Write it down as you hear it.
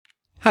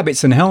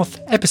Habits and Health,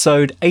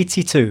 episode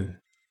 82.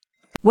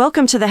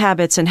 Welcome to the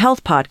Habits and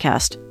Health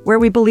podcast, where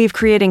we believe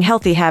creating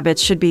healthy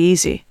habits should be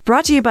easy.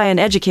 Brought to you by an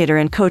educator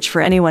and coach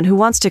for anyone who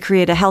wants to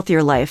create a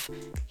healthier life.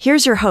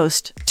 Here's your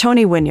host,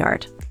 Tony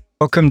Wynyard.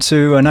 Welcome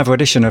to another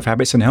edition of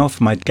Habits and Health.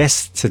 My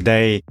guest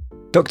today,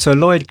 Dr.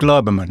 Lloyd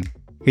Glaberman.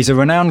 He's a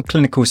renowned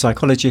clinical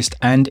psychologist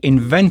and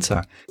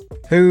inventor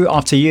who,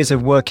 after years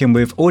of working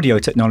with audio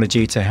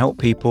technology to help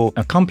people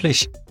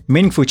accomplish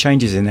meaningful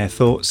changes in their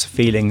thoughts,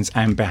 feelings,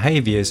 and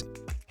behaviors,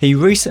 he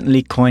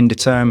recently coined the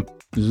term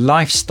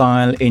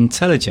lifestyle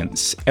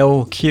intelligence,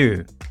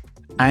 LQ,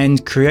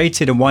 and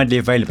created a widely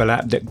available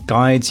app that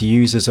guides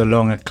users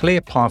along a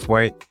clear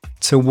pathway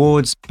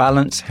towards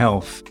balanced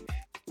health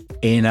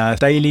in a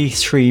daily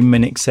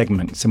 3-minute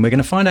segments. And we're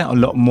going to find out a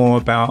lot more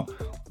about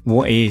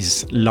what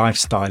is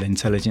lifestyle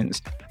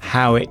intelligence,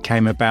 how it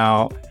came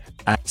about.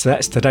 So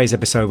that's today's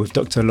episode with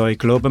Dr. Lloyd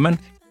Glaberman.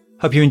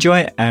 Hope you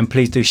enjoy it, and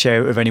please do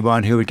share it with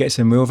anyone who would get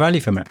some real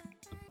value from it.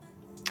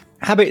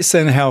 Habits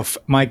and Health,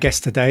 my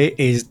guest today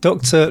is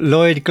Dr.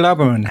 Lloyd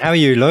Glaberman. How are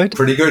you, Lloyd?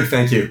 Pretty good,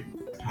 thank you.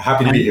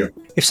 Happy to be here.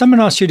 If someone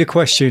asked you the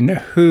question,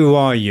 who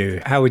are you?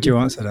 How would you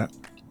answer that?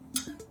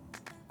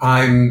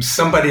 I'm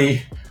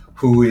somebody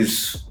who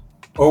is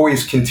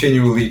always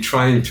continually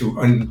trying to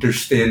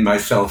understand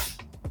myself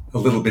a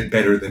little bit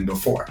better than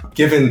before.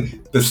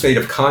 Given the state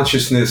of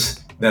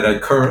consciousness that I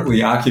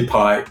currently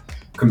occupy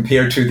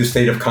compared to the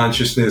state of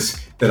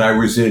consciousness that I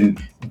was in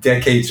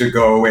decades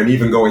ago and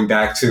even going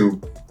back to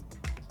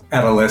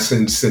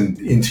adolescence and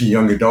into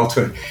young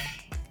adulthood,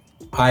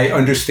 I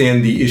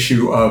understand the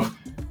issue of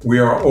we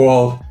are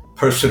all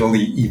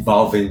personally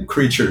evolving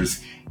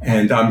creatures,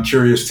 and I'm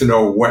curious to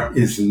know what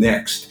is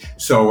next.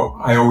 So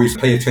I always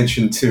pay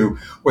attention to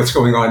what's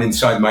going on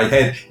inside my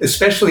head,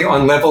 especially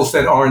on levels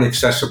that aren't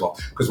accessible.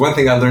 Because one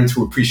thing I learned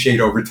to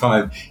appreciate over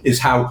time is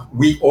how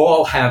we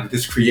all have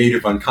this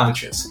creative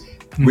unconscious,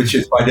 which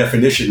is by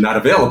definition not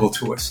available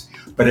to us.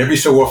 But every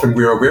so often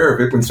we're aware of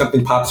it when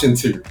something pops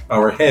into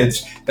our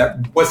heads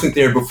that wasn't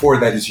there before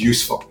that is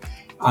useful.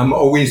 I'm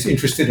always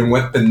interested in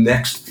what the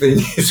next thing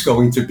is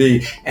going to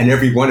be, and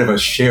every one of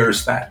us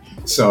shares that.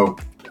 So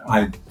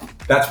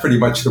that's pretty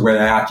much the way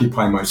I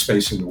occupy my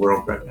space in the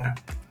world right now.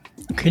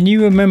 Can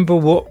you remember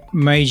what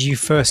made you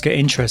first get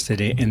interested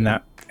in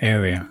that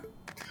area?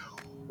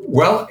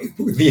 Well,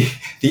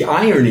 the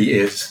irony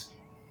is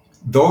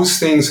those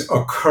things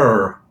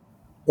occur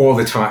all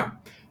the time.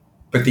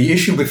 But the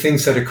issue with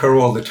things that occur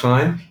all the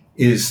time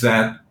is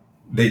that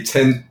they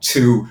tend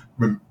to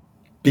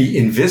be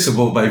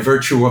invisible by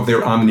virtue of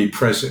their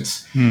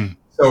omnipresence.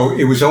 So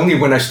it was only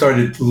when I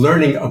started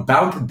learning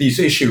about these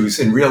issues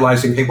and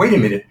realizing, hey, wait a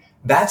minute,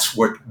 that's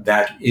what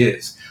that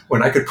is.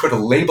 When I could put a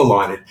label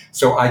on it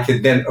so I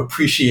could then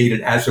appreciate it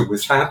as it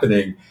was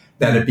happening,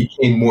 that it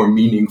became more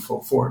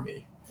meaningful for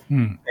me.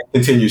 It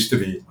continues to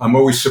be. I'm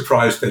always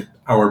surprised at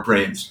our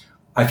brains.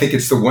 I think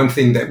it's the one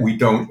thing that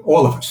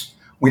all of us,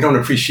 we don't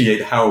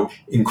appreciate how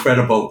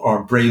incredible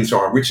our brains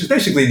are, which is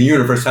basically the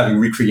universe having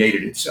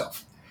recreated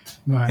itself.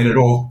 Right. And it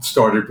all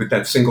started with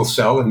that single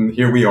cell, and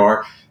here we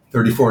are,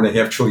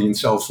 34.5 trillion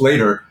cells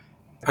later.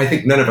 I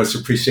think none of us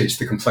appreciates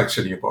the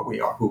complexity of what we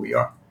are, who we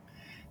are.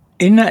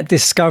 In that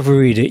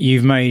discovery that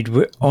you've made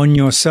on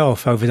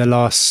yourself over the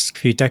last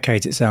few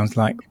decades, it sounds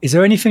like, is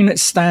there anything that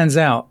stands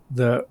out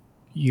that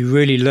you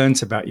really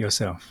learnt about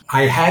yourself?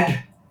 I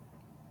had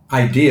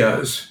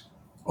ideas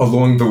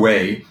along the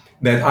way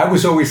that I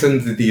was always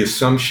under the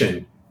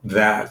assumption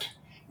that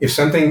if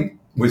something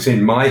was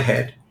in my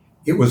head,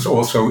 it was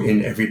also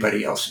in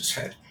everybody else's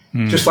head.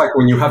 Just like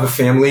when you have a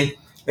family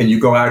and you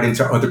go out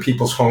into other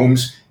people's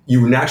homes,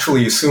 you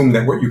naturally assume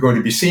that what you're going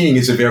to be seeing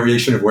is a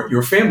variation of what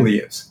your family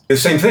is. The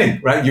same thing,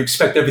 right? You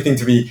expect everything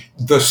to be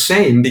the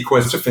same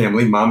because it's a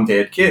family, mom,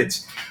 dad,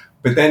 kids.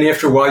 But then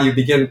after a while, you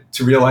begin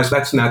to realize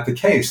that's not the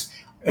case.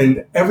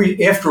 And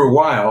after a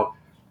while,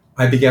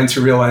 I began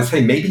to realize,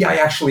 hey, maybe I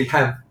actually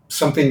have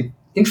something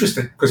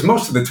interesting, because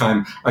most of the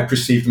time I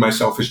perceived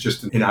myself as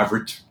just an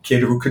average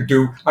kid who could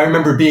do. I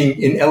remember being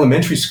in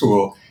elementary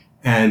school,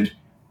 and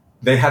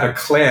they had a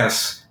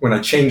class when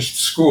I changed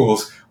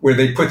schools where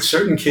they put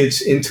certain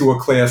kids into a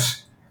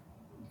class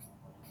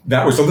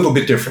that was a little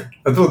bit different,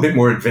 a little bit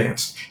more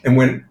advanced. And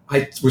when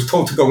I was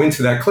told to go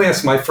into that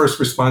class, my first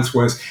response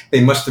was,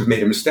 they must have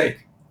made a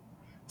mistake.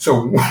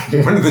 So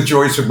one of the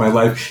joys of my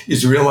life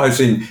is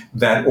realizing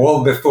that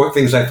all the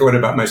things I thought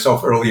about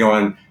myself early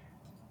on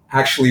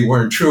actually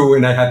weren't true,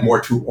 and I had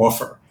more to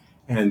offer.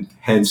 And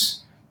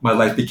hence, my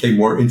life became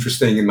more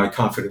interesting and my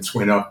confidence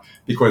went up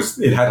because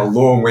it had a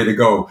long way to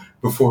go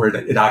before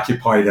it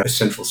occupied a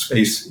central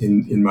space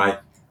in my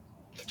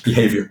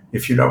behavior,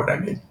 if you know what I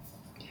mean.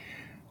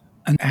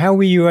 And how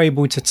were you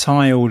able to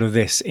tie all of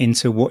this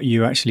into what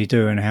you actually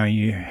do and how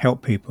you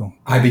help people?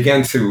 I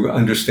began to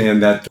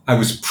understand that I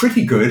was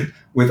pretty good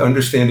with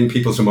understanding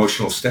people's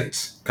emotional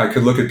states. I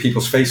could look at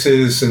people's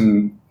faces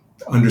and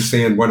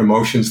understand what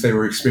emotions they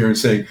were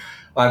experiencing.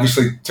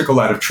 Obviously, took a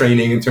lot of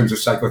training in terms of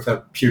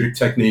psychotherapeutic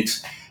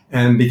techniques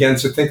and began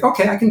to think,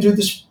 okay, I can do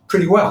this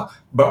pretty well.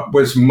 But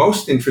what's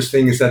most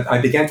interesting is that I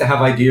began to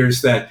have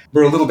ideas that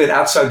were a little bit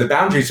outside the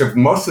boundaries of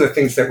most of the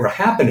things that were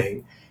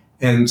happening.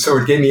 And so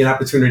it gave me an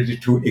opportunity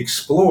to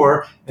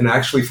explore, and I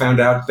actually found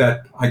out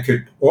that I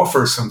could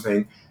offer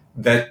something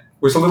that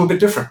was a little bit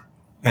different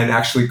and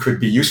actually could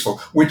be useful,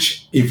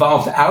 which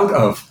evolved out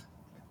of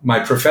my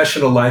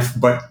professional life,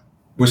 but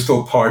was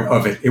still part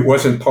of it. It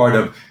wasn't part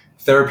of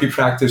therapy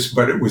practice,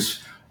 but it was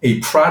a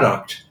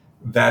product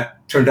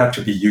that turned out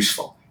to be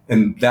useful.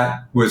 And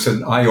that was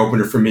an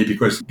eye-opener for me,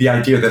 because the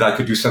idea that I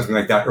could do something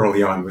like that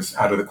early on was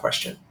out of the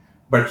question.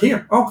 But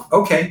here,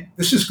 okay,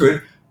 this is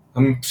good.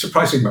 I'm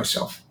surprising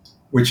myself,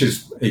 which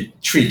is a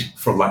treat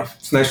for life.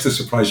 It's nice to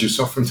surprise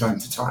yourself from time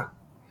to time.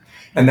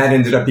 And that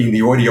ended up being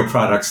the audio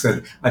products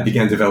that I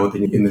began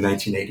developing in the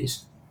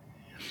 1980s.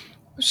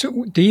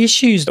 So the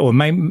issues, or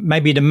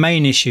maybe the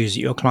main issues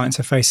that your clients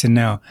are facing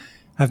now,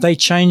 have they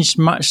changed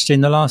much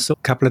in the last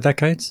couple of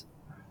decades?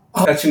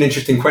 Oh, that's an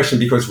interesting question,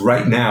 because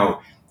right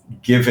now,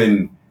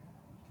 given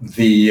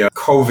the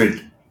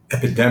COVID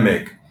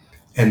epidemic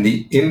and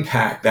the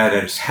impact that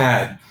has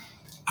had,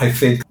 I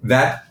think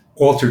that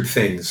altered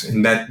things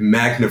and that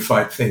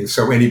magnified things.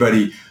 So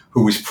anybody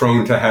who was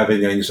prone to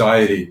having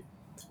anxiety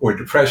or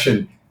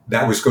depression,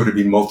 that was going to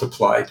be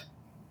multiplied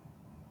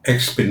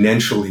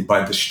exponentially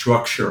by the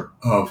structure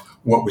of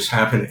what was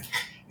happening.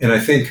 And I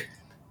think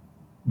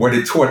what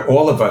it taught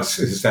all of us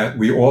is that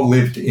we all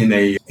lived in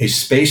a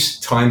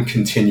space-time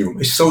continuum,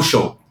 a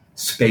social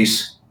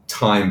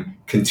space-time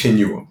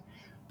continuum.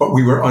 But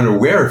we were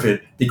unaware of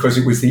it because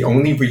it was the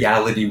only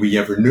reality we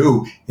ever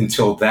knew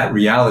until that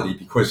reality,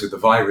 because of the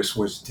virus,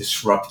 was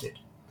disrupted.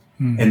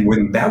 And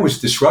when that was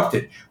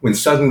disrupted, when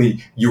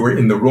suddenly you were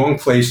in the wrong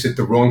place at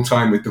the wrong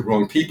time with the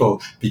wrong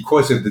people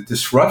because of the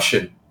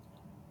disruption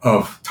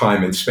of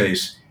time and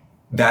space,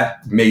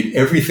 that made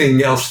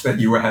everything else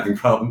that you were having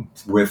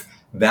problems with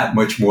that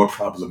much more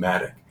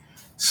problematic.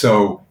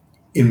 So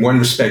in one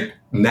respect,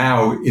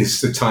 now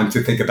is the time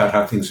to think about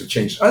how things have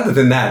changed. Other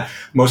than that,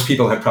 most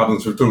people have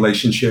problems with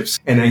relationships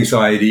and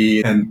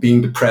anxiety and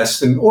being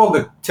depressed and all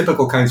the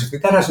typical kinds of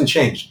things. That hasn't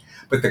changed.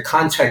 But the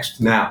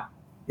context now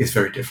is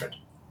very different.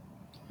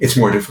 It's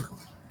more difficult.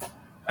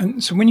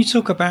 And so when you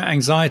talk about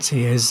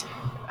anxiety,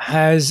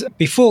 has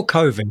before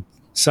COVID,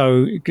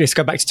 so let's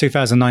go back to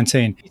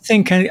 2019, do you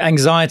think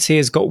anxiety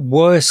has got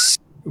worse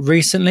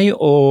recently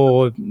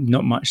or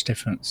not much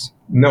difference?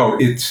 No,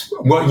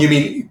 what you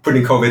mean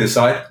putting COVID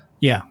aside?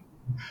 Yeah.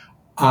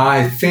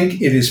 I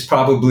think it is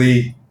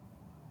probably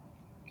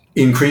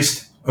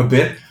increased a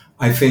bit.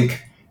 I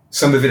think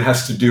some of it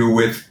has to do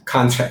with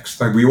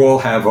context. Like we all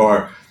have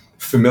our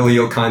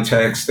familial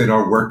context and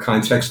our work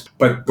context,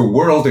 but the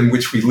world in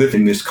which we live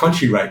in this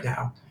country right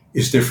now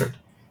is different.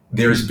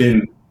 There's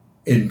been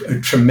a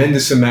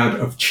tremendous amount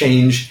of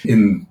change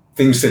in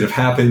things that have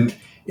happened,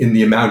 in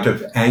the amount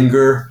of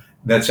anger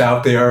that's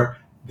out there,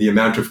 the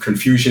amount of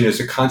confusion as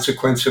a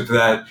consequence of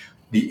that,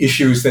 the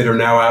issues that are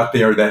now out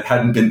there that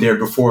hadn't been there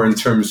before in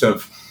terms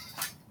of,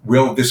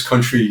 will this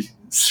country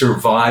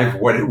survive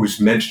what it was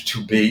meant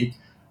to be?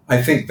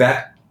 I think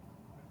that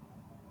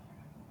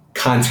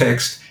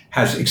context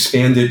has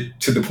expanded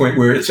to the point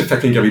where it's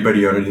affecting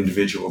everybody on an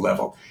individual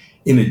level.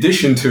 In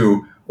addition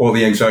to all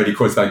the anxiety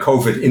caused by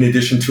COVID, in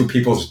addition to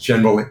people's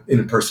general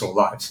interpersonal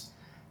lives.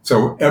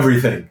 So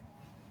everything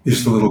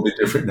is a little bit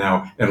different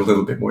now and a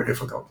little bit more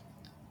difficult.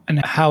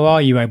 And how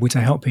are you able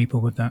to help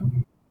people with that?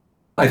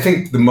 I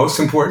think the most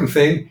important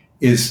thing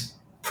is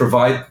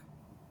provide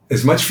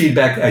as much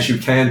feedback as you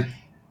can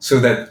so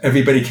that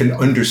everybody can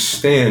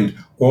understand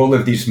all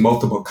of these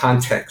multiple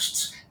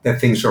contexts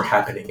that things are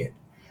happening in.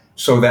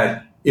 So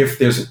that if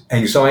there's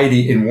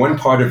anxiety in one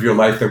part of your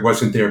life that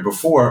wasn't there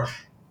before,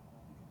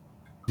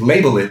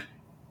 label it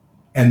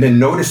and then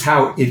notice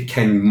how it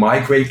can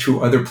migrate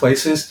to other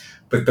places.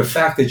 But the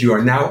fact that you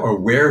are now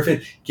aware of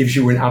it gives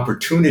you an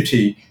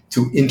opportunity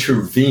to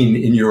intervene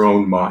in your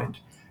own mind.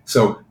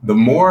 So the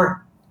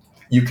more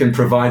you can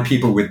provide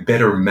people with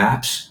better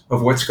maps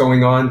of what's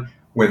going on,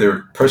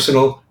 whether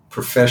personal,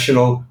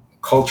 professional,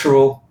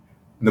 cultural,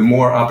 the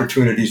more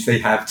opportunities they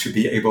have to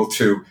be able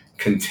to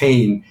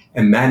contain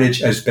and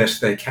manage as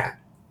best they can.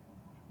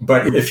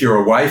 But if you're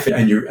a wife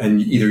and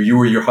either you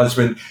or your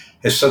husband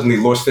has suddenly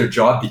lost their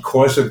job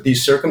because of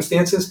these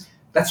circumstances,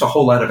 that's a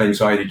whole lot of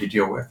anxiety to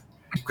deal with,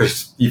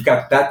 because you've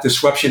got that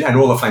disruption and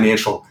all the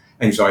financial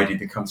anxiety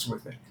that comes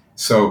with it.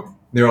 So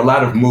there are a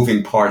lot of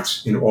moving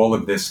parts in all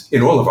of this,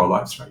 in all of our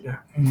lives right now.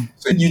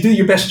 So you do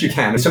your best you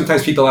can. And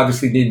sometimes people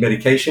obviously need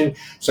medication.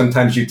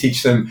 Sometimes you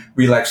teach them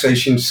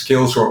relaxation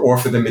skills or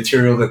offer them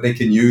material that they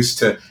can use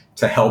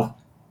to help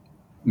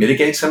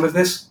mitigate some of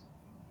this.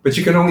 But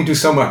you can only do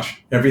so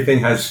much. Everything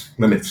has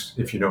limits,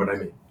 if you know what I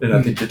mean. And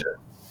I think you do.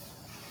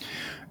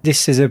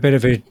 This is a bit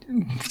of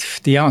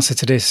the answer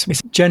to this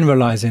is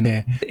generalizing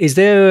here. Is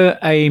there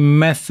a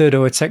method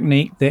or a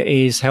technique that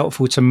is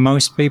helpful to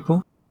most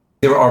people?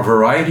 There are a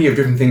variety of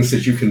different things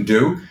that you can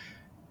do.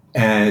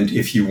 And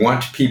if you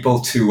want people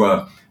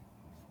to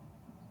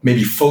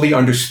maybe fully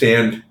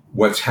understand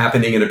what's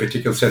happening in a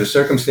particular set of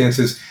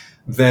circumstances,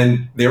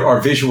 then there are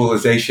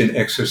visualization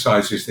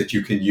exercises that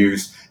you can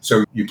use.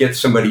 So you get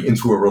somebody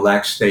into a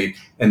relaxed state,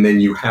 and then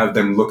you have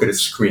them look at a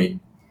screen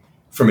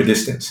from a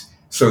distance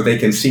so they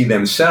can see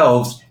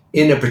themselves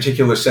in a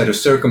particular set of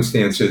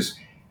circumstances.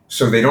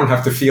 So they don't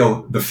have to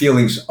feel the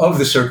feelings of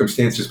the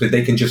circumstances, but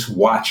they can just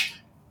watch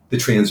the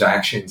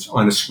transactions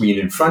on a screen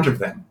in front of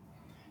them.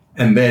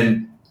 And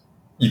then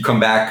you come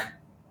back,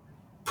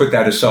 put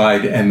that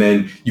aside, and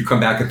then you come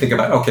back and think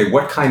about, okay,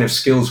 what kind of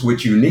skills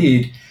would you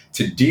need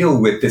to deal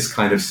with this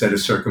kind of set of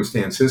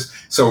circumstances?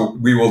 So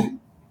we will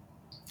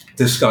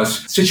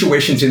discuss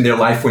situations in their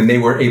life when they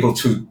were able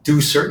to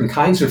do certain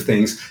kinds of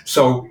things.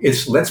 So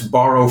let's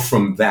borrow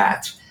from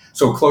that.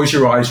 So close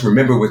your eyes,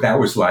 remember what that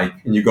was like,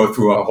 and you go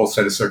through a whole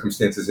set of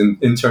circumstances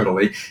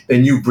internally.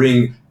 Then you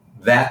bring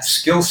that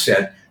skill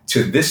set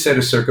to this set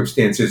of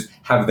circumstances,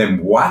 have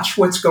them watch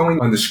what's going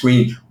on the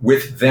screen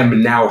with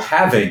them now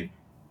having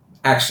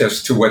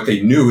access to what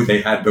they knew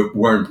they had but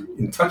weren't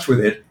in touch with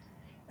it.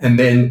 And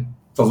then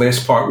the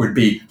last part would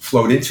be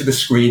float into the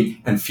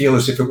screen and feel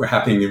as if it were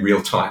happening in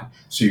real time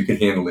so you can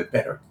handle it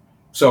better.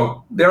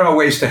 So there are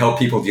ways to help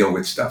people deal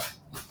with stuff.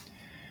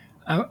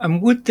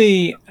 And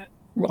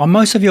are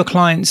most of your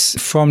clients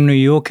from New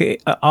York?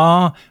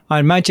 I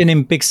imagine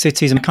in big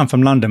cities, I come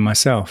from London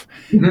myself,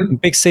 in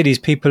big cities,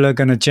 people are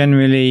going to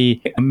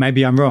generally,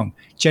 maybe I'm wrong,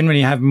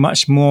 generally have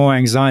much more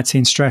anxiety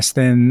and stress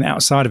than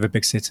outside of a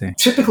big city.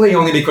 Typically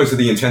only because of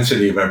the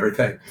intensity of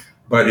everything.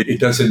 But it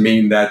doesn't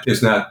mean that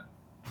there's not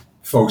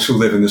folks who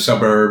live in the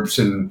suburbs.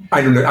 And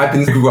I don't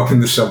know, grew up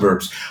in the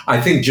suburbs.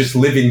 I think just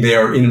living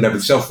there in and of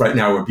itself right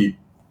now would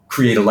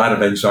create a lot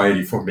of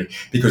anxiety for me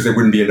because there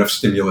wouldn't be enough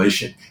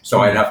stimulation.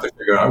 So I'd have to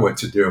figure out what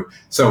to do.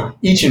 So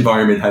each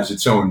environment has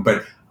its own,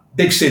 but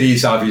big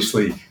cities,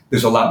 obviously,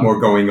 there's a lot more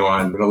going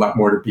on and a lot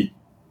more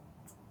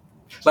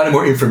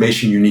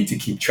information you need to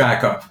keep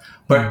track of.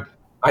 But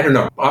I don't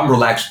know, I'm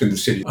relaxed in the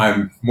city.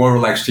 I'm more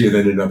relaxed here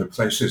than in other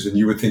places. And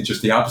you would think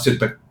just the opposite,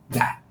 but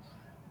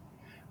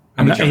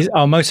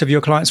Are most of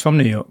your clients from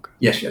New York?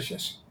 Yes.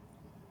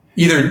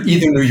 Either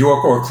New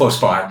York or close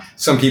by.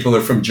 Some people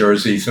are from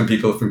Jersey, some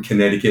people are from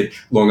Connecticut,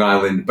 Long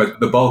Island, but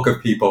the bulk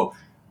of people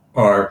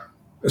are,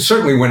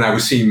 certainly when I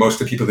was seeing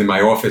most of the people in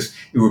my office,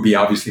 it would be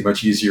obviously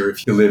much easier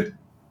if you lived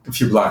a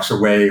few blocks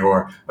away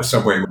or a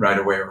subway right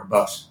away or a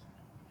bus.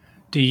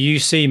 Do you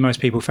see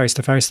most people face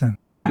to face then?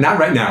 Not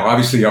right now,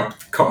 obviously up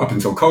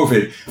until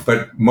COVID,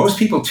 but most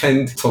people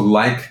tend to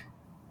like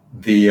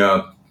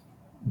the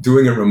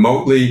doing it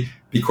remotely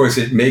because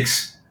it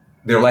makes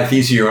their life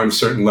easier on a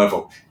certain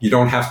level. You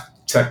don't have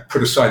to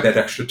put aside that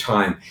extra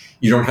time.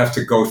 You don't have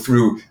to go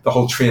through the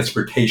whole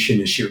transportation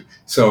issue.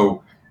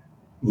 So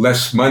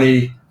less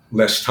money,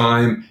 less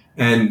time,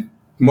 and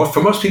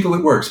for most people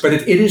it works. But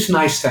it is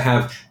nice to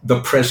have the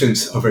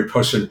presence of a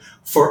person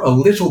for a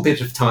little bit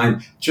of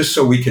time just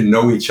so we can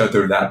know each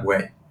other that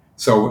way.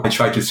 So I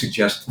try to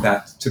suggest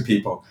that to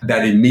people.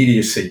 That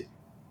immediacy,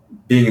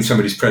 being in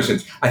somebody's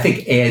presence, I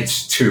think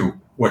adds to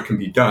what can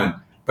be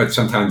done. But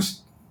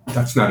sometimes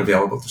that's not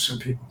available to some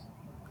people.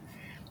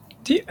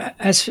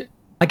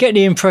 I get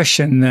the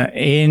impression that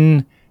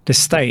in the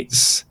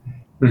States,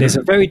 there's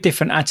a very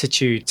different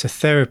attitude to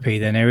therapy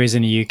than there is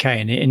in the UK.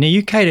 And in the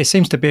UK, there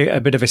seems to be a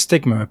bit of a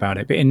stigma about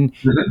it. But in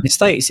the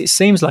States, it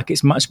seems like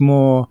it's much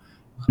more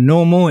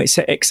normal, it's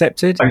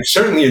accepted.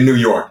 Certainly in New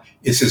York,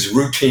 it's as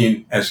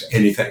routine as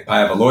anything. I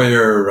have a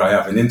lawyer, I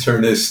have an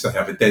internist, I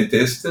have a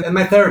dentist, and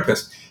my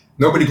therapist.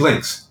 Nobody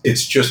blinks.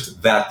 It's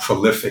just that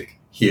prolific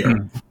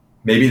here.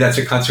 Maybe that's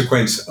a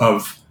consequence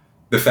of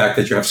the fact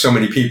that you have so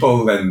many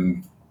people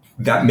and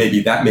that maybe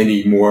that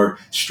many more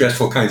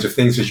stressful kinds of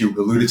things as you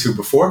alluded to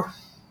before,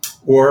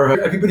 or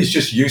everybody's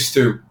just used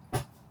to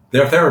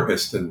their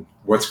therapist and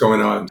what's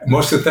going on.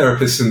 Most of the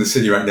therapists in the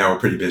city right now are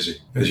pretty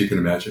busy, as you can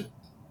imagine.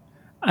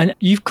 And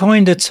you've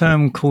coined a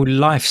term called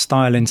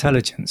lifestyle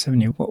intelligence, haven't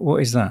you?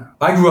 What is that?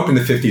 I grew up in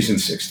the 50s and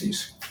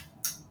 60s,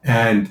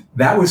 and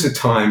that was a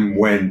time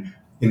when,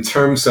 in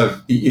terms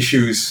of the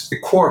issues, the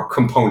core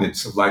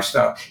components of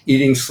lifestyle,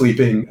 eating,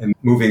 sleeping, and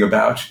moving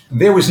about,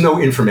 there was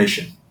no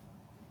information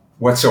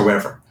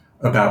whatsoever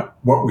about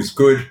what was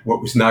good,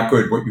 what was not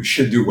good, what you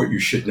should do, what you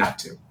should not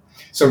do.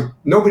 So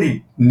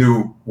nobody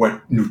knew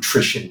what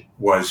nutrition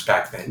was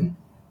back then.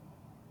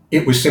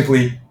 It was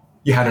simply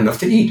you had enough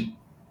to eat.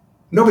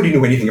 Nobody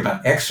knew anything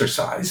about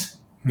exercise.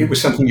 It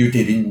was something you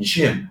did in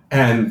gym.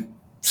 And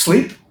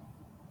sleep?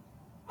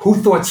 Who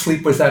thought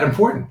sleep was that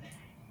important?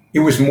 It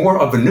was more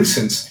of a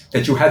nuisance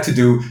that you had to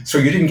do so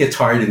you didn't get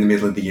tired in the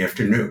middle of the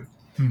afternoon.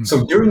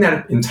 So during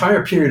that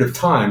entire period of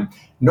time,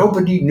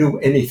 nobody knew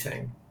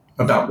anything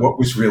about what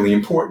was really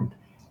important.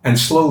 And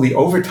slowly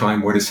over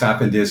time, what has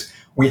happened is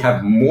we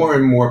have more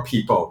and more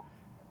people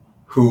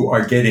who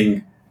are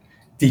getting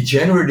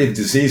degenerative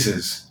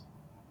diseases.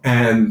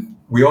 And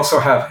we also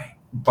have,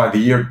 by the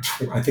year,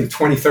 I think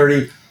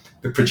 2030,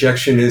 the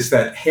projection is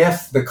that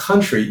half the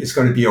country is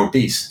going to be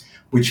obese,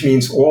 which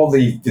means all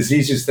the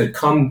diseases that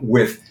come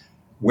with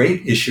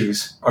weight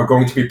issues are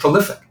going to be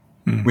prolific,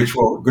 which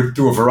will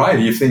do a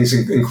variety of things,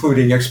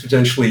 including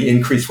exponentially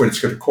increase what it's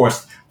going to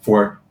cost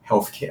for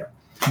healthcare.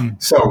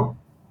 So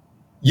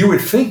you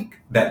would think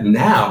that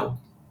now,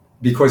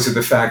 because of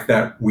the fact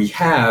that we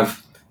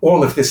have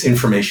all of this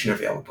information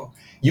available,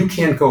 you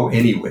can't go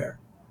anywhere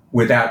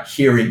without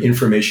hearing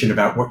information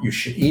about what you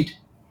should eat,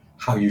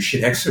 how you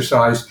should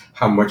exercise,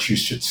 how much you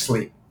should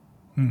sleep.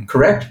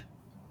 Correct?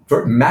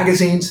 For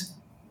magazines,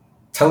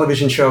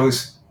 television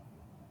shows,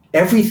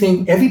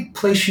 everything, every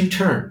place you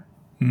turn,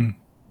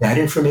 that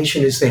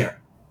information is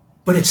there,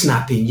 but it's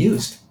not being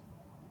used.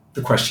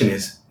 The question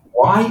is,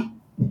 why,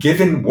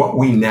 given what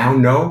we now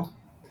know,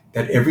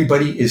 that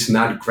everybody is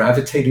not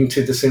gravitating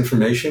to this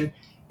information,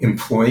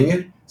 employing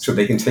it so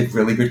they can take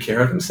really good care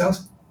of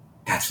themselves?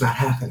 That's not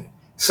happening.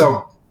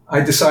 So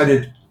I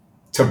decided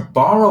to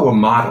borrow a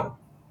model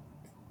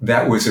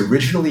that was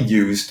originally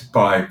used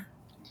by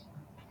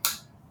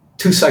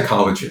two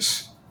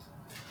psychologists.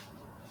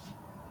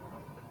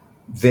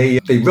 They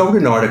wrote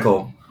an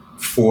article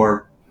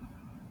for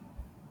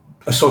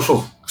a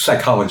social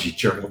psychology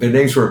journal. Their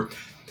names were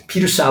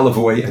Peter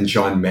Salovey and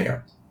John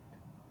Mayer.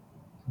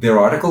 Their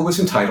article was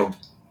entitled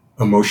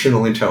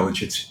Emotional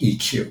Intelligence,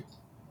 EQ.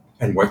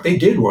 And what they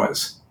did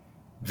was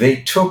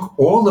they took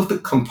all of the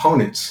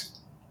components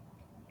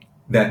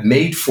that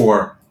made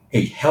for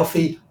a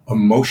healthy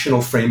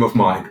emotional frame of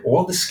mind,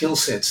 all the skill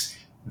sets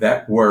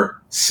that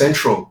were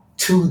central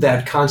to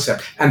that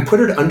concept, and put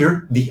it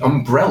under the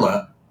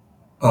umbrella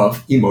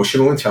of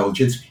emotional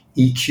intelligence,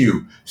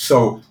 EQ.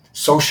 So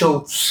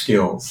social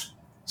skills,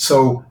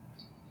 so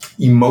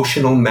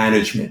emotional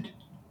management,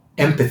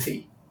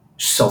 empathy,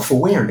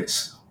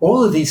 self-awareness,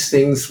 all of these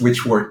things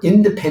which were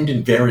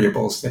independent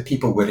variables that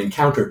people would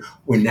encounter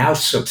were now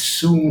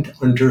subsumed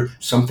under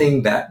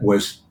something that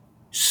was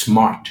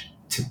smart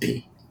to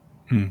be.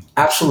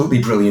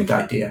 Absolutely brilliant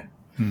idea.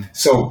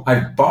 So I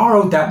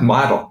borrowed that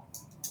model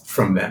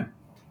from them,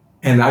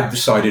 and I've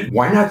decided,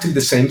 why not do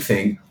the same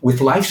thing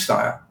with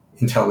lifestyle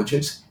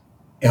intelligence,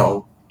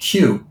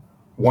 LQ?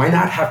 Why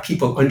not have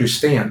people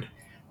understand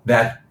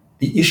that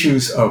the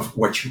issues of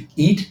what you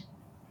eat,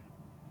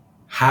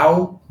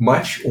 how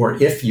much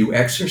or if you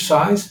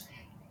exercise,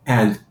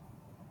 and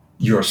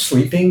your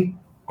sleeping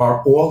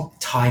are all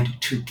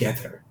tied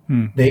together.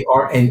 They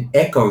are an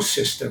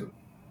ecosystem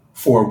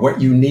for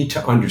what you need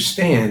to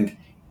understand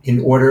in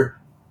order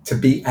to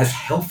be as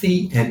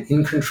healthy and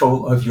in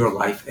control of your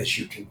life as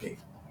you can be.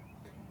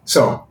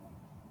 So,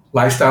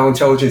 Lifestyle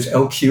Intelligence,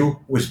 LQ,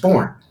 was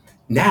born.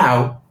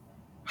 Now,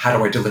 how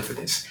do I deliver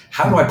this?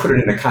 How do I put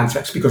it in a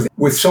context? Because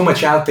with so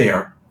much out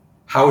there,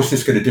 how is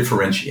this going to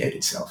differentiate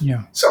itself?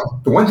 So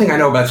the one thing I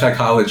know about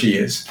psychology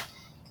is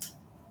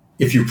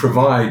if you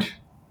provide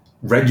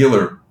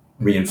regular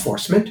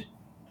reinforcement,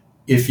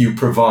 if you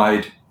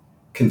provide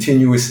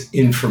continuous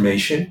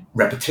information,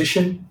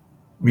 repetition,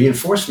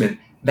 reinforcement,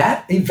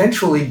 that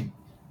eventually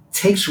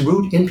takes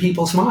root in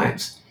people's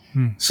minds.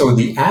 So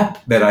the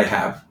app that I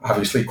have,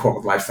 obviously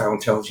called Lifestyle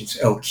Intelligence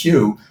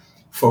LQ,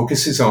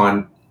 focuses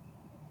on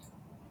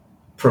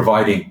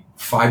providing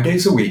 5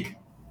 days a week,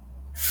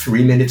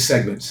 3-minute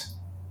segments.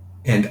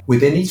 And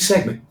within each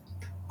segment,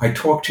 I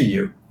talk to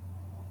you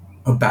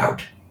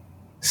about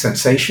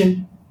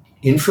sensation,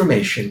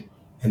 information,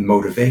 and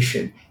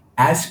motivation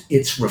as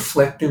it's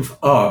reflective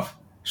of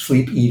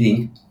sleep,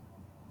 eating,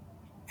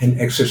 and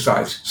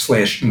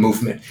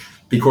exercise/movement.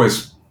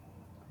 Because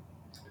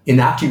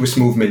innocuous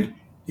movement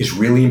is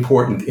really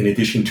important in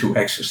addition to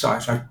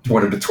exercise. I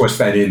wanted to toss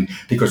that in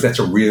because that's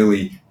a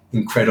really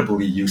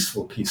incredibly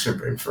useful piece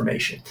of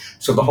information.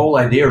 So the whole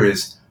idea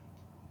is,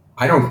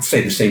 I don't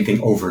say the same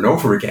thing over and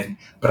over again,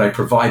 but I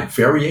provide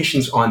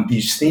variations on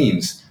these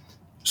themes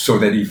so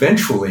that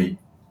eventually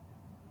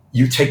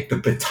you take the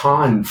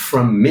baton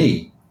from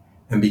me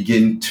and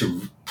begin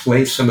to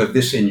play some of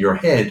this in your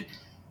head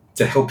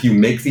to help you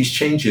make these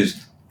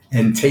changes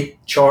and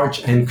take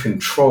charge and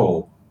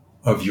control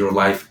of your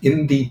life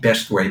in the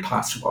best way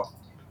possible.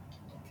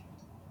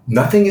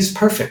 Nothing is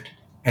perfect.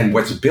 And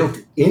what's built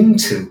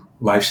into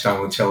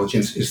lifestyle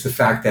intelligence is the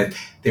fact that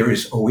there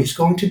is always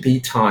going to be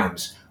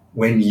times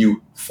when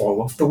you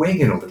fall off the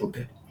wagon a little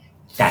bit.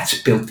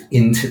 That's built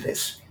into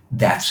this.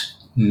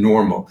 That's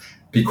normal,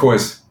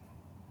 because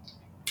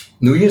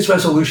New Year's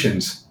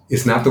resolutions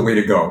is not the way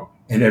to go.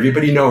 And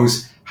everybody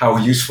knows how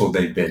useful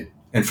they've been,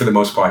 and for the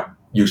most part,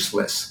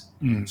 useless.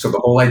 So the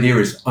whole idea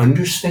is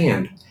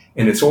understand,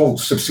 and it's all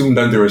subsumed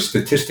under a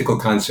statistical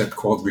concept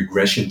called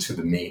regression to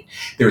the mean.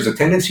 There's a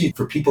tendency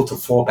for people to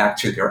fall back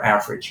to their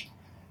average.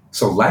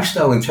 So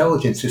lifestyle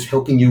intelligence is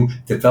helping you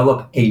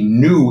develop a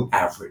new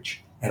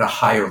average at a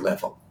higher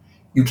level.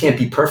 You can't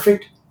be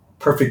perfect.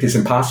 Perfect is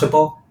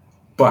impossible.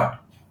 But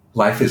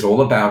life is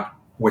all about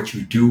what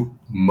you do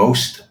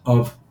most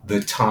of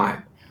the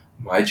time.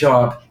 My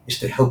job is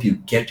to help you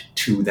get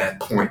to that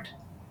point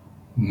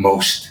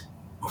most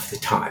of the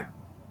time.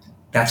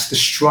 That's the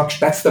structure.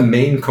 That's the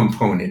main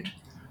component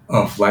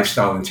of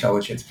lifestyle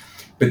intelligence.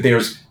 But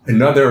there's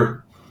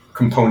another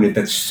component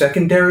that's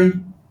secondary,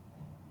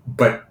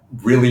 but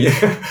really,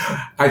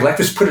 I'd like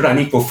to put it on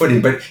equal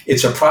footing, but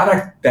it's a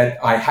product that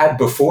I had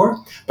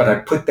before, but I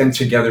put them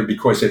together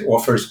because it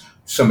offers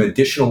some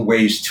additional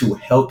ways to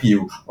help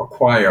you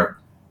acquire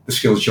the the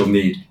skills you'll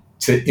need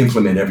to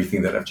implement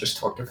everything that I've just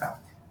talked about,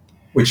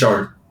 which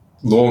are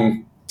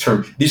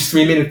long-term. These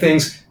 3-minute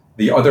things,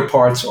 the other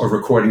parts are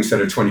recordings that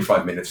are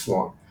 25 minutes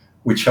long,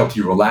 which help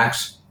you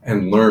relax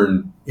and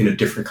learn in a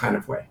different kind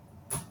of way.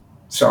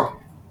 So,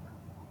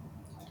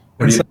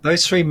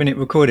 those 3-minute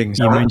recordings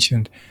you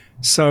mentioned.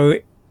 So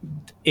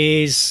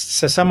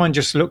someone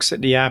just looks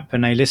at the app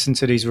and they listen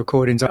to these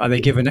recordings. Are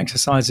they given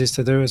exercises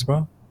to do as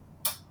well?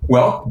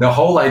 Well, the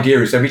whole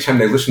idea is every time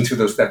they listen to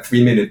that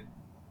 3-minute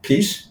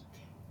piece,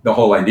 the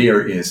whole idea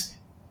is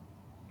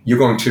you're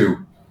going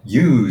to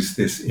use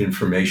this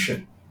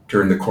information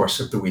during the course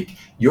of the week.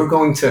 You're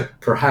going to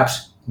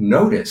perhaps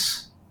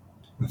notice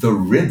the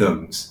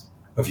rhythms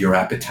of your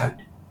appetite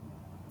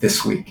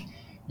this week.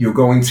 You're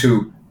going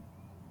to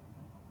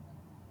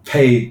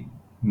pay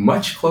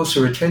much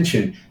closer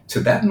attention to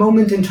that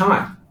moment in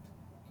time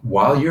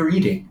while you're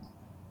eating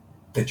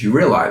that you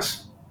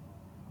realize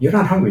you're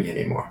not hungry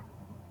anymore.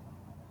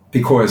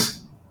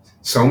 Because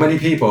so many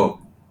people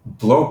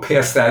blow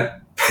past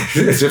that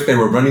as if they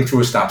were running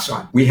through a stop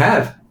sign.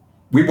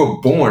 We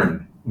were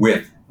born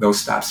with those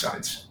stop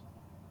signs.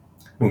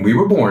 When we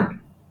were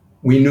born,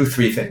 we knew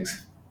 3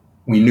 things.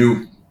 We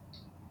knew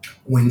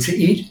when to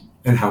eat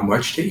and how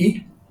much to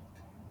eat.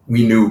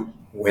 We knew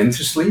when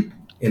to sleep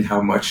and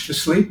how much to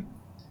sleep.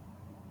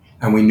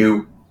 And we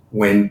knew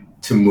when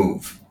to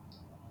move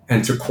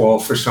and to call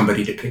for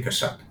somebody to pick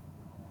us up.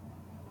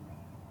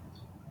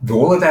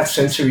 All of that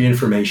sensory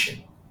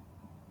information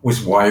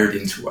was wired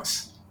into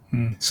us.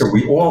 So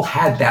we all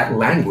had that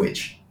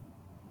language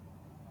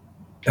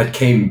that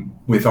came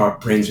with our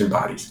brains and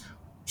bodies.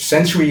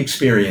 Sensory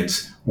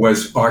experience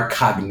was our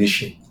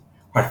cognition.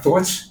 Our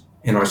thoughts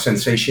and our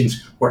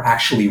sensations were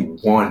actually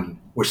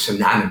one, were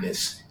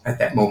synonymous at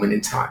that moment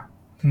in time.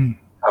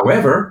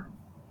 However,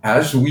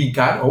 as we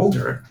got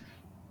older,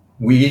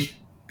 we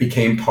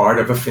became part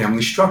of a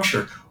family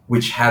structure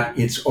which had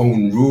its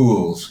own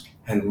rules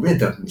and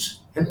rhythms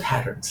and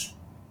patterns.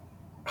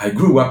 I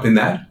grew up in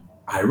that.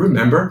 I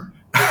remember.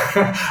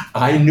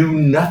 I knew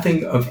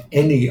nothing of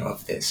any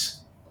of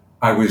this.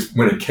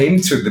 When it came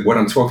to what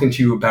I'm talking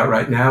to you about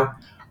right now,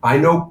 I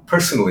know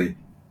personally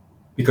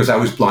because I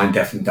was blind,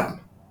 deaf, and dumb.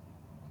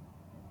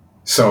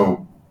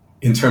 So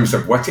in terms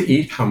of what to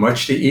eat, how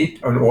much to eat,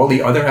 and all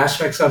the other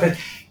aspects of it,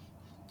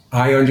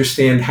 I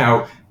understand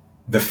how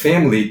the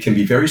family can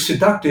be very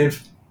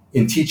seductive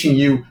in teaching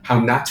you how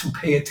not to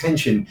pay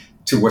attention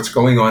to what's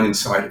going on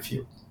inside of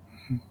you.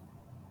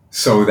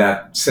 So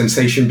that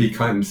sensation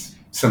becomes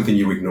something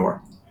you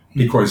ignore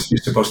because you're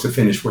supposed to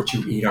finish what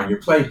you eat on your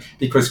plate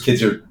because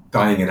kids are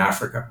dying in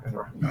Africa and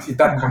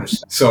that kind of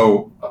stuff.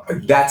 So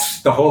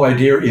that's the whole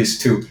idea, is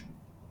to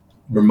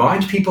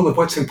remind people of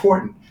what's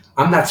important.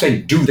 I'm not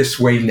saying do this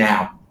way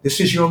now.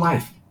 This is your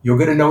life. You're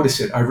going to notice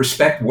it. I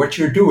respect what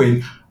you're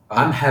doing.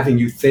 I'm having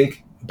you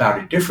think about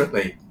it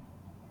differently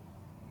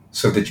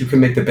so that you can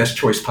make the best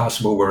choice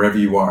possible wherever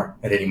you are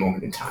at any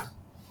moment in time.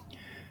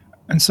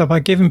 And so by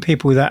giving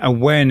people that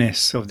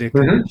awareness of the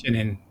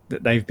conditioning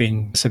that they've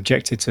been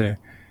subjected to,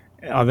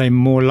 are they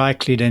more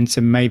likely then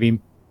to maybe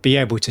be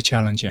able to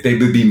challenge it? They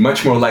would be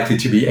much more likely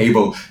to be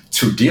able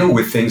to deal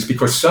with things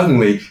because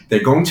suddenly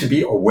they're going to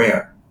be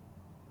aware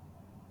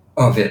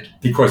of it.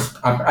 Because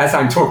as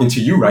I'm talking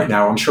to you right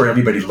now, I'm sure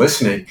everybody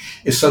listening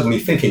is suddenly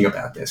thinking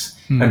about this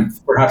and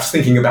perhaps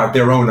thinking about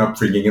their own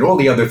upbringing and all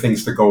the other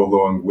things that go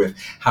along with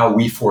how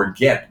we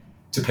forget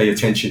to pay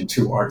attention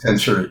to our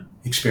sensory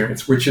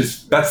experience,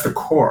 that's the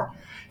core.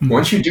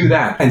 Once you do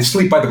that, and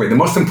sleep, by the way, the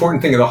most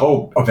important thing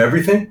of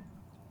everything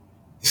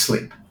is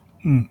sleep,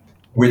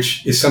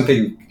 which is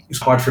something is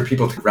hard for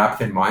people to wrap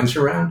their minds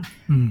around.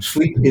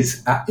 Sleep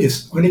is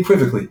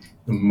unequivocally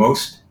the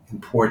most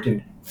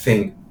important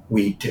thing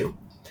we do,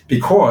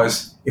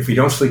 because if we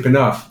don't sleep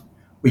enough,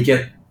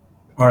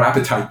 our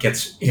appetite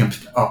gets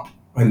amped up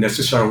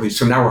unnecessarily.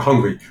 So now we're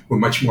hungry. We're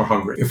much more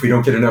hungry. If we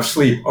don't get enough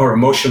sleep, our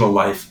emotional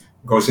life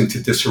goes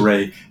into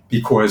disarray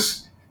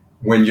because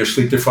when you're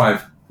sleep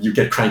deprived, you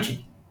get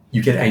cranky,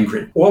 you get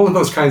angry, all of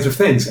those kinds of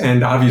things.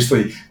 And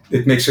obviously,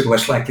 it makes it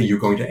less likely you're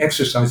going to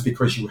exercise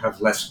because you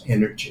have less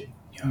energy.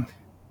 Yeah.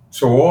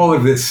 So all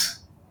of this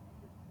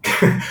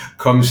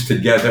comes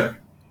together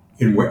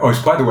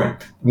by the way,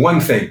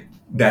 one thing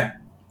that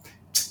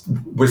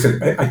was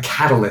a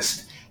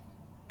catalyst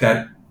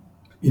that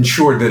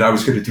ensured that I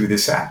was going to do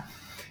this app.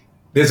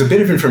 There's a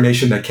bit of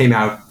information that came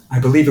out, I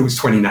believe it was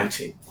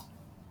 2019.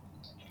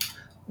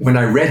 When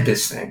I read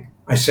this thing,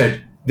 I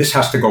said, this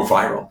has to go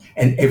viral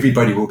and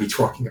everybody will be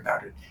talking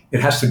about it. It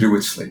has to do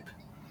with sleep.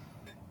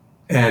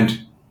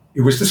 And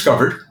it was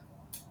discovered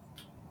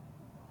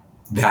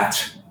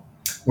that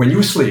when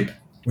you're asleep,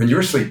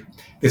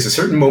 there's a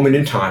certain moment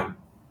in time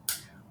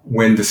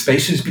when the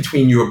spaces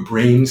between your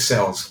brain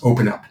cells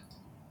open up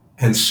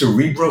and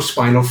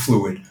cerebrospinal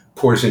fluid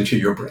pours into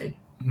your brain.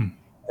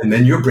 And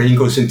then your brain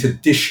goes into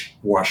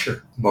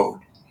dishwasher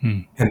mode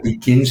and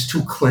begins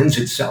to cleanse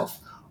itself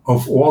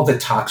of all the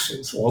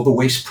toxins, all the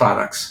waste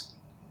products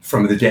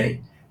from the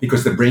day,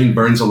 because the brain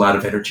burns a lot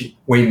of energy,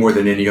 way more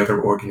than any other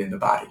organ in the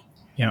body.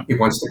 Yeah. It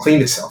wants to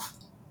clean itself.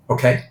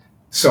 Okay?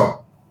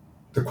 So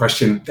the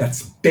question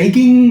that's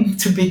begging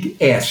to be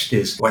asked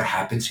is, what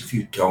happens if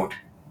you don't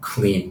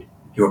clean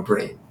your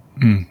brain?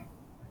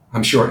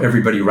 I'm sure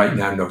everybody right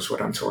now knows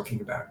what I'm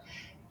talking about.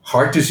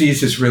 Heart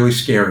disease is really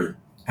scary,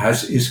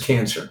 as is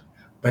cancer.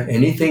 But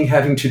anything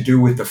having to do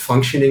with the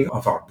functioning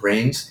of our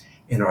brains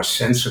and our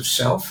sense of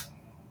self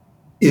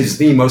is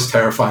the most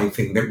terrifying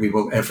thing that we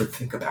will ever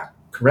think about.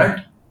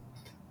 Correct?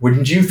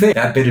 Wouldn't you think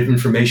that bit of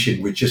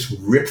information would just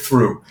rip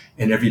through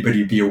and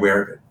everybody be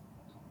aware of it?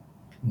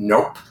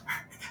 Nope.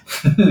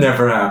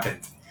 Never happened.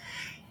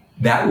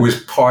 That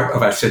was part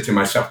of, I said to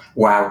myself,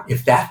 wow,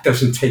 if that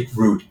doesn't take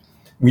root,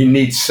 we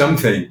need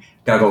something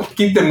that'll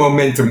keep the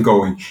momentum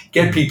going,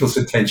 get people's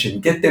attention,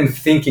 get them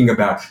thinking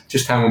about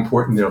just how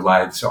important their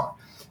lives are.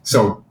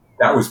 So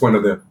that was one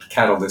of the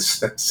catalysts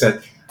that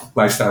set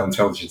Lifestyle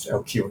Intelligence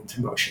LQ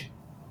into motion.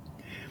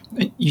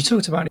 You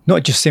talked about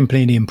not just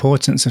simply the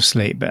importance of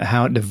sleep, but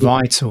how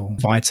vital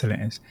it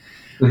is.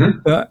 Mm-hmm.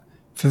 But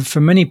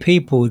for many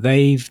people,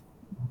 they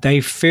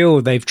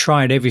feel they've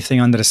tried everything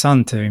under the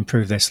sun to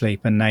improve their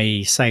sleep, and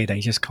they say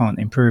they just can't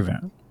improve it.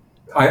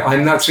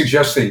 I'm not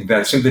suggesting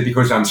that simply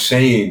because I'm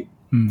saying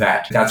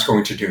that's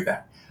going to do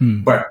that.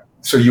 But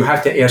so you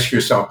have to ask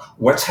yourself,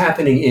 what's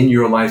happening in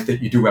your life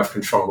that you do have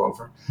control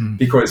over?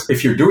 Because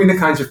if you're doing the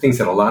kinds of things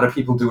that a lot of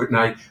people do at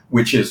night,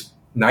 which is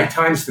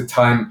nighttime's the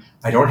time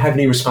I don't have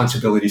any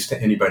responsibilities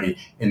to anybody,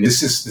 and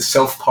this is the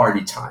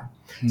self-party time.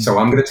 So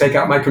I'm going to take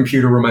out my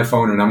computer or my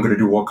phone and I'm going to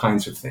do all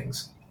kinds of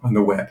things on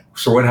the web.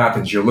 So what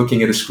happens? You're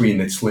looking at a screen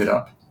that's lit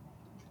up.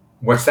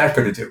 What's that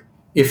going to do?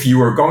 If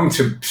you are going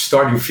to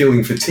start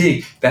feeling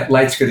fatigue, that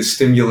light's going to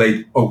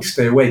stimulate,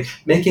 stay awake,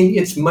 making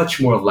it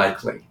much more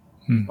likely.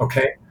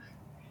 Okay?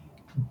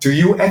 Do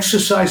you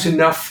exercise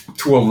enough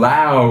to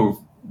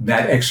allow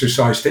that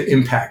exercise to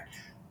impact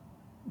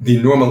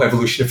the normal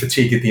evolution of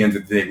fatigue at the end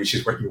of the day, which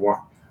is what you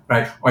want,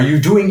 right? Are you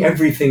doing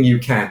everything you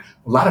can?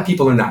 A lot of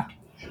people are not.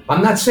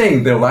 I'm not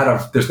saying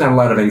there's not a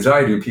lot of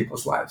anxiety in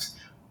people's lives,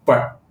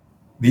 but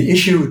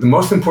the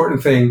most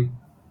important thing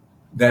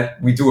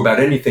that we do about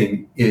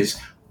anything is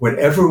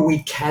whatever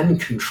we can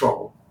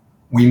control,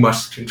 we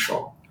must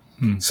control.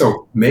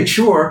 So make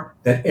sure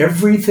that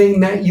everything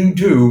that you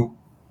do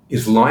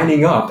is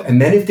lining up. And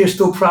then if there's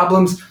still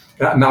problems,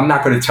 I'm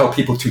not going to tell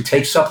people to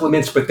take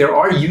supplements, but there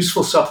are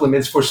useful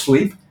supplements for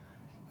sleep.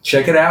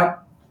 Check it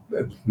out.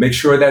 Make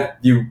sure that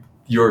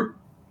your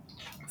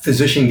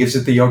physician gives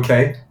it the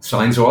okay,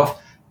 signs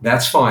off.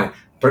 That's fine.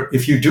 But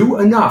if you do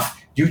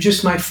enough, you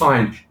just might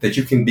find that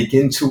you can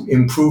begin to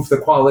improve the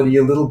quality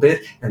a little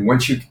bit. And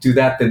once you do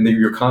that, then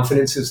your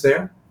confidence is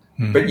there.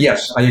 But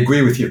yes, I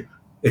agree with you.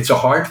 It's a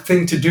hard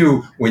thing to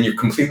do when you're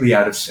completely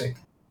out of sync.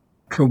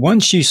 But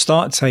once you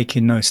start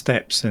taking those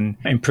steps and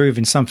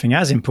improving something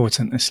as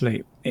important as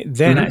sleep, it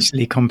then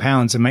actually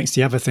compounds and makes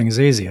the other things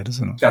easier,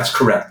 doesn't it? That's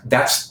correct.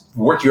 That's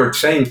what you're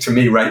saying to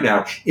me right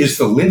now is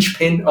the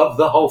linchpin of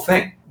the whole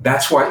thing.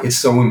 That's why it's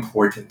so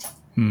important.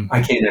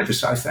 I can't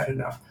emphasize that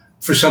enough.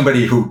 For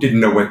somebody who didn't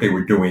know what they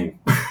were doing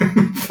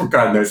for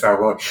God knows how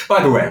long.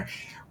 By the way,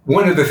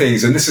 one of the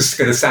things, and this is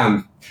going to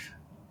sound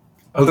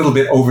a little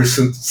bit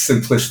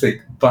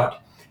oversimplistic,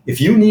 but if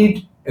you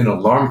need an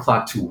alarm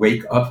clock to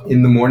wake up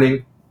in the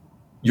morning,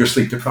 you're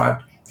sleep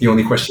deprived. The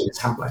only question is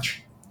how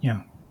much.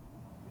 Yeah.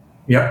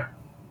 Yep.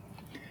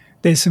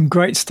 There's some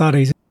great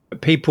studies.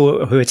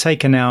 People who are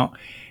taken out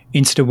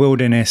into the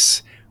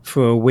wilderness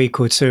for a week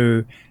or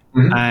two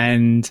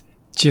and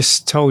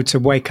just told to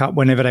wake up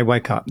whenever they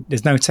wake up.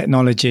 There's no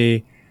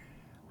technology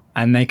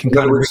and they can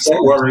don't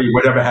worry,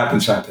 whatever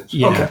happens, happens.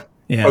 Yeah. Okay.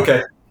 Yeah.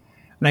 Okay. And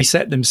they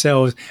set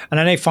themselves and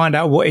then they find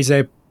out what is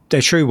their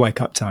true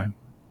wake up time.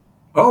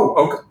 Oh,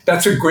 okay.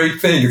 That's a great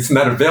thing. It's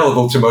not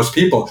available to most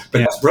people, but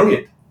that's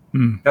brilliant.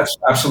 That's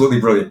absolutely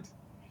brilliant.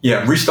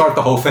 Yeah, restart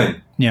the whole thing.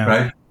 Yeah.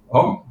 Right?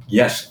 Oh,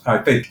 yes. I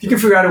think you can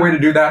figure out a way to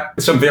do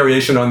that. Some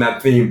variation on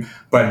that theme,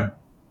 but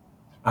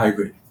I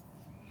agree.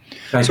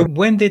 So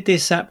when did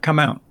this app come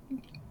out?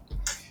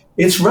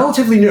 It's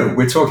relatively new.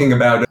 We're talking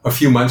about a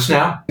few months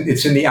now.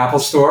 It's in the Apple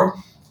Store.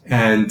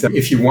 And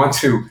if you want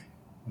to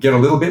get a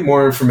little bit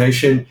more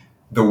information,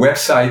 the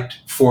website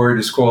for it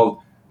is called,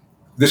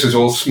 this is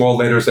all small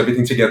letters,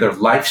 everything together,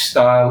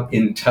 Lifestyle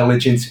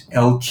Intelligence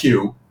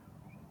LQ,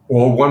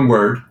 all one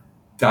word,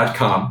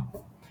 .com.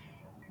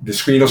 The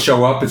screen will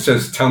show up. It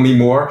says, tell me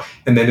more.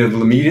 And then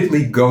it'll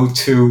immediately go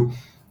to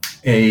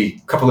a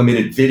couple of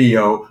minute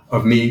video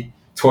of me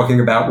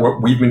talking about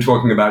what we've been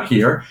talking about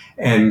here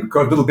and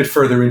go a little bit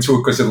further into it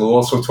because it'll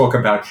also talk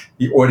about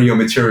the audio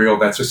material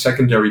that's a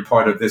secondary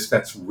part of this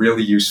that's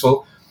really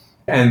useful.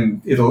 And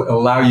it'll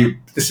allow you,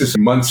 this is a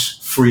month's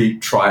free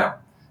trial.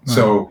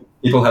 So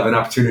people have an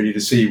opportunity to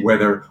see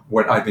whether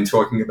what I've been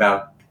talking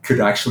about could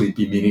actually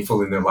be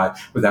meaningful in their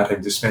life without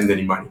having to spend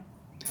any money.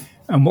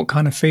 And what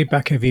kind of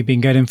feedback have you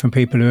been getting from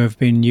people who have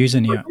been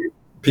using it?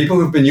 People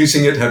who've been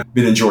using it have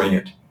been enjoying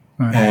it.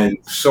 Right. And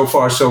so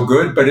far, so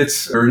good, but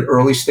it's in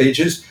early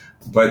stages.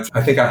 But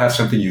I think I have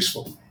something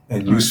useful.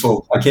 And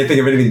useful, I can't think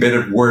of anything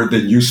better word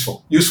than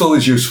useful. Useful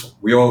is useful.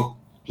 We all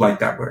like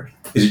that word.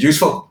 Is it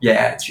useful?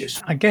 Yeah, it's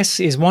useful. I guess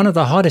is one of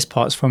the hardest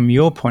parts from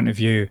your point of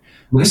view.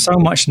 There's so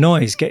much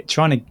noise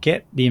trying to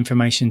get the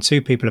information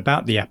to people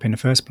about the app in the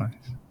first place.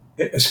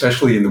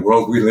 Especially in the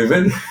world we live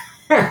in.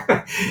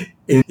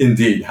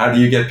 Indeed. How do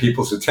you get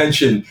people's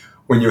attention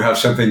when you have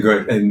something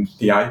good? And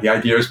the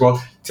idea is,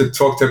 well, to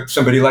talk to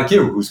somebody like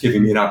you, who's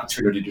giving me an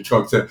opportunity to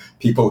talk to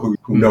people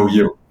who know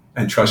you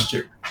and trust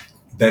you.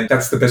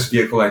 That's the best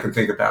vehicle I can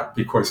think about,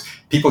 because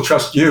people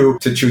trust you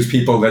to choose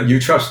people that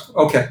you trust.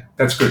 Okay,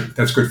 that's good.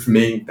 That's good for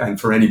me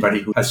and for anybody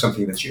who has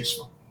something that's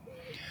useful.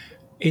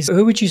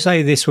 Who would you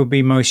say this would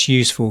be most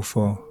useful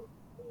for?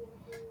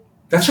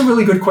 That's a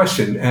really good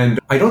question. And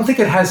I don't think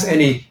it has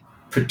any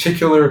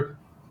particular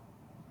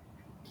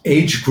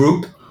age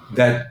group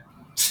that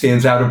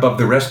stands out above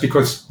the rest,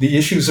 because the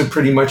issues are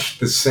pretty much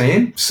the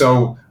same.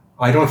 So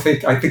I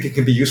think it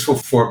can be useful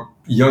for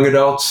young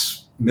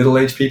adults,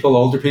 middle-aged people,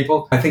 older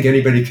people. I think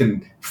anybody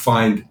can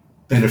find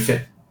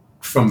benefit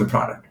from the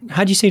product.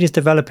 How do you see this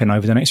developing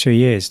over the next few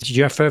years? Did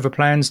you have further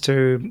plans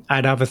to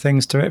add other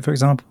things to it, for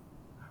example?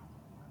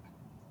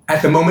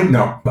 At the moment,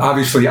 no.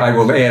 Obviously, I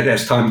will add,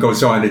 as time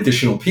goes on,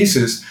 additional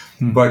pieces.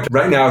 But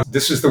right now,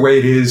 this is the way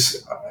it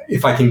is.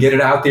 If I can get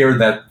it out there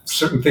that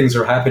certain things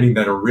are happening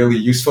that are really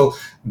useful,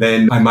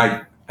 then I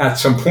might, at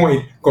some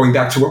point, going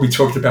back to what we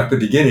talked about at the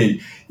beginning,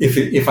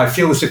 if I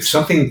feel as if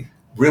something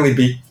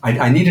really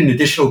I need an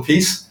additional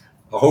piece,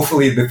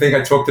 hopefully the thing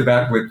I talked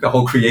about with the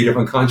whole creative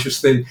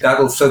unconscious thing,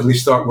 that'll suddenly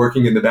start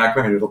working in the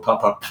background. It'll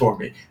pop up for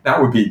me.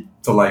 That would be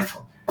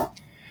delightful. Right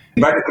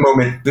at the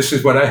moment, this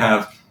is what I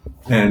have,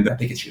 and I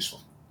think it's useful.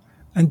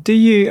 And do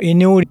you,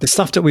 in all the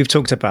stuff that we've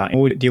talked about,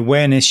 all the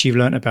awareness you've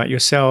learned about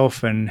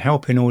yourself and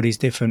helping all these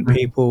different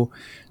people,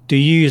 do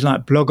you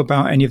blog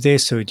about any of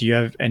this, or do you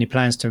have any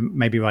plans to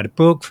maybe write a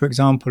book, for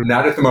example?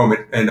 Not at the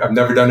moment, and I've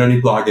never done any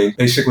blogging.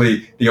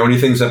 Basically, the only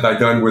things that I've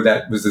done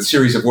was the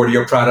series of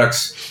audio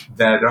products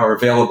that are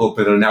available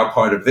but are now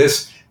part of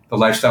this, the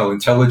lifestyle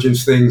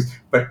intelligence things.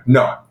 But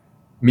no,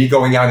 me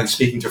going out and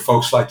speaking to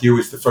folks like you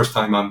is the first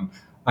time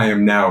I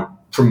am now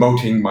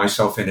promoting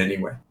myself in any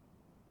way.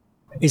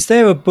 Is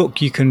there a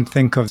book you can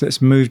think of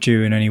that's moved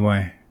you in any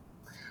way?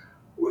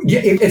 Yeah,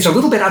 it's a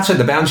little bit outside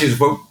the boundaries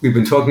of what we've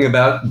been talking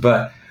about,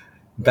 but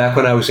back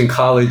when I was in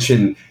college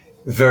and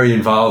very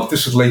involved,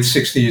 this was late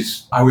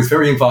 60s, I was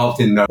very involved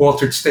in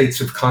altered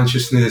states of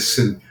consciousness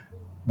and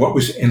what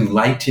was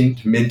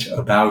enlightenment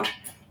about.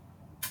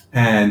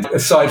 And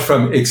aside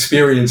from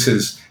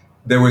experiences,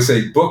 there was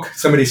a book,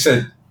 somebody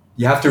said,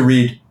 you have to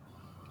read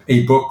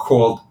a book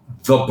called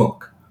The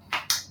Book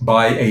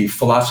by a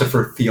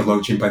philosopher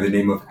theologian by the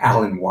name of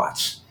Alan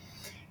Watts.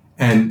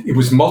 And it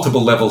was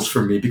multiple levels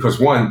for me because,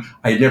 one,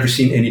 I had never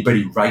seen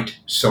anybody write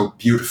so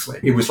beautifully.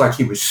 It was like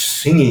he was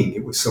singing.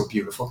 It was so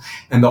beautiful.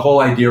 And the whole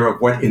idea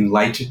of what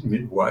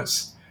enlightenment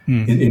was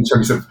in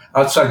terms of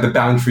outside the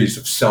boundaries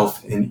of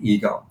self and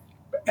ego.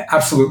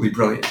 Absolutely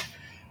brilliant.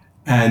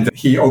 And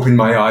he opened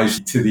my eyes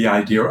to the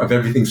idea of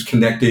everything's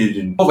connected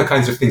and all the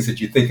kinds of things that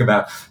you think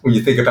about when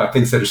you think about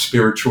things that are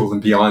spiritual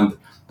and beyond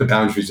the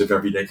boundaries of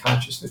everyday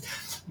consciousness.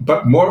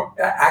 But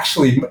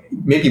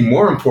maybe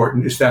more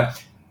important is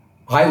that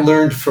I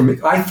learned from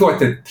it. I thought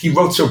that he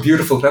wrote so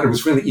beautiful that it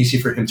was really easy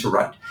for him to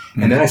write.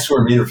 And then I saw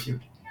him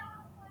interviewed.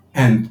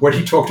 And what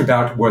he talked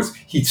about was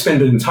he'd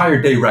spend an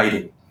entire day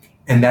writing,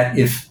 and that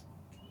if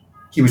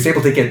he was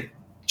able to get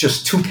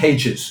just 2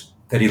 pages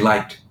that he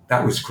liked,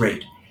 that was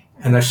great.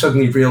 And I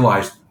suddenly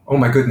realized, oh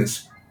my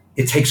goodness,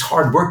 it takes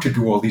hard work to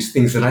do all these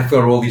things. And I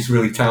thought all these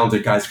really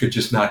talented guys could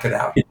just knock it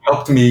out. It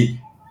helped me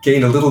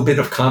gain a little bit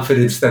of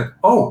confidence that,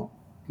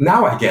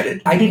 now I get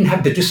it. I didn't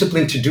have the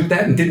discipline to do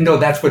that and didn't know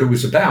that's what it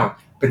was about,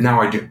 but now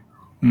I do.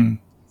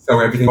 So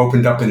everything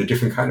opened up in a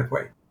different kind of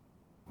way.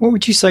 What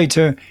would you say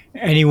to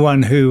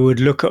anyone who would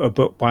look at a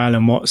book by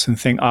Alan Watts and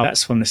think,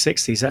 that's from the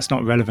 60s, that's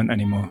not relevant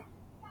anymore?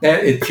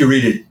 If you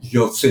read it,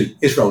 you'll see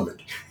it's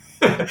relevant.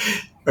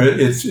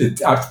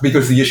 It's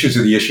because the issues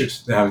are the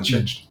issues. They haven't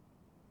changed.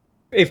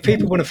 If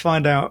people want to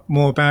find out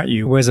more about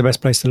you, where's the best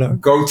place to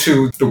look? Go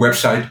to the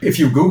website. If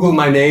you Google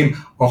my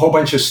name, a whole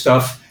bunch of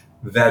stuff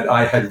that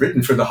I had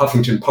written for the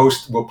Huffington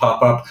Post will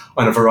pop up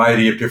on a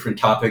variety of different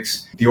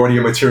topics. The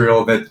audio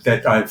material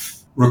that I've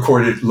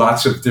recorded,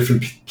 lots of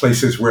different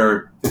places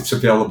where it's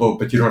available,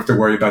 but you don't have to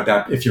worry about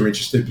that if you're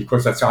interested,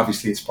 because that's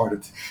obviously it's part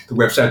of the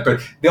website.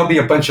 But there'll be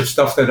a bunch of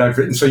stuff that I've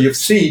written. So you'll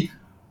see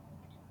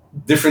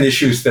different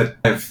issues that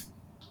I've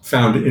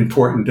found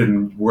important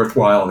and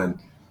worthwhile. And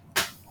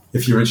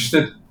if you're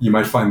interested, you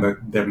might find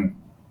them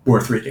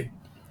worth reading.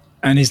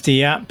 And is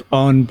the app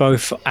on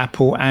both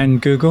Apple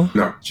and Google?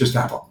 No, just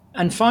Apple.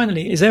 And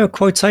finally, is there a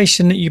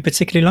quotation that you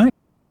particularly like?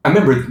 I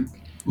remember a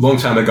long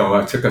time ago,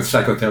 I took a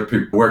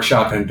psychotherapy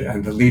workshop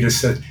and the leader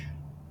said,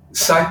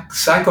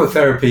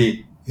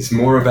 psychotherapy is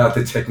more about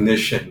the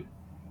technician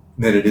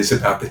than it is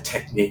about the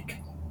technique.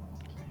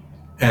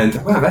 And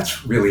wow,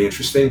 that's really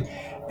interesting.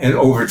 And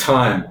over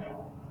time,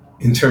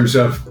 in terms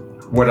of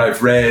what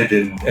I've read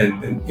and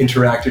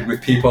interacted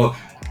with people,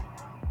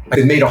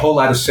 it made a whole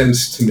lot of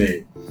sense to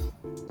me.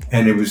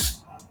 And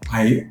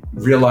I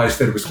realized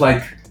that it was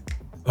like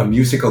a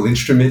musical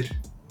instrument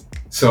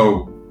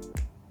So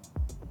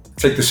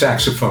take the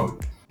saxophone,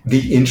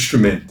 the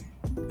instrument,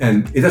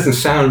 and it doesn't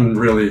sound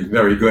really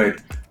very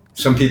good.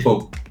 Some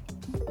people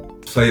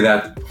play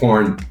that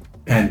horn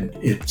and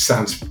it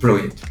sounds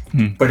brilliant,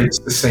 but it's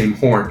the same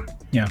horn.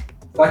 Yeah.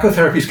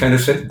 Psychotherapy is kind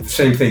of the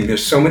same thing.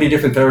 There's so many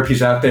different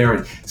therapies out there,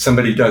 and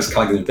somebody does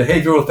cognitive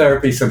behavioral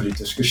therapy, somebody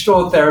does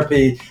Gestalt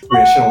therapy,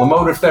 rational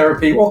emotive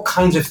therapy, all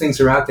kinds of things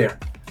are out there.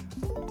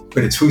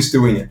 But it's who's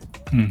doing it.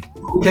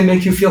 Who can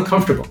make you feel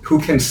comfortable?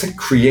 Who can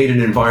create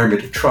an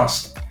environment of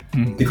trust?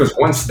 Because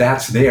once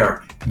that's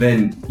there,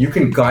 then you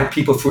can guide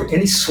people through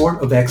any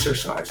sort of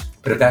exercise.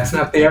 But if that's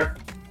not there,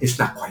 it's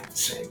not quite the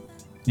same.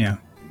 Yeah.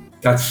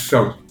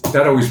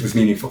 That always was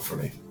meaningful for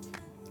me.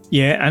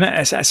 Yeah, and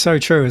that's so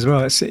true as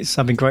well. It's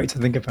something great to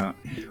think about.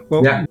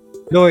 Well, yeah.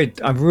 Lloyd,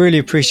 I really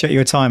appreciate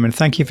your time and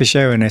thank you for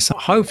sharing this.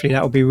 Hopefully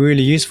that will be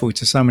really useful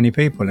to so many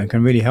people and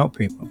can really help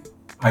people.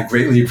 I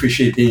greatly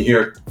appreciate being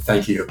here.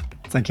 Thank you.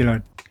 Thank you,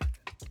 Lloyd.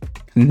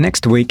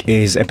 Next week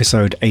is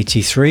episode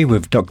 83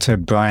 with Dr.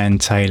 Brian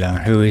Taylor,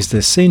 who is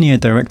the Senior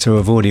Director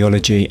of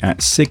Audiology at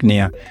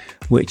Signia,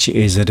 which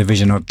is a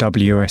division of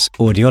WS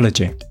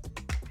Audiology.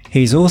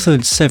 He's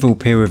authored several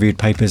peer-reviewed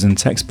papers and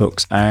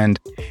textbooks and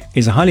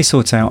is a highly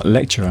sought-out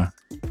lecturer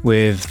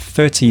with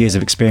 30 years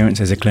of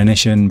experience as a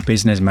clinician,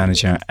 business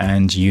manager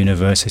and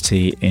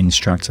university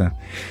instructor.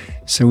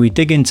 So we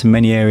dig into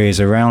many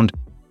areas around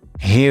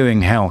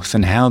hearing health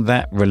and how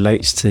that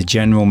relates to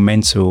general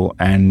mental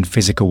and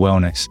physical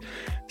wellness.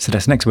 So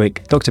that's next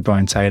week, Dr.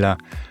 Brian Taylor,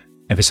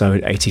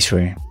 episode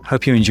 83.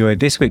 Hope you enjoyed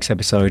this week's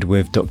episode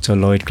with Dr.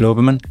 Lloyd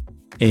Glauberman.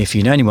 If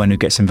you know anyone who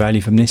gets some value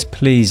from this,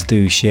 please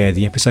do share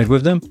the episode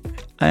with them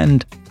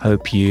and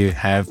hope you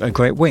have a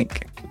great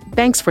week.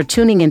 Thanks for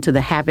tuning into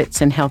the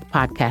Habits and Health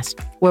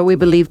Podcast, where we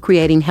believe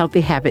creating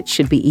healthy habits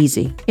should be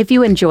easy. If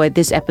you enjoyed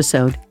this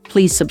episode,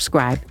 please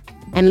subscribe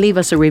and leave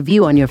us a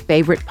review on your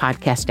favorite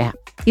podcast app.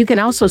 You can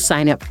also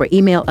sign up for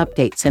email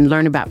updates and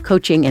learn about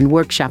coaching and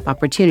workshop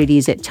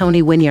opportunities at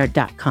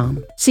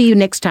TonyWinyard.com. See you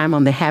next time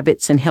on the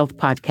Habits and Health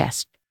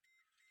Podcast.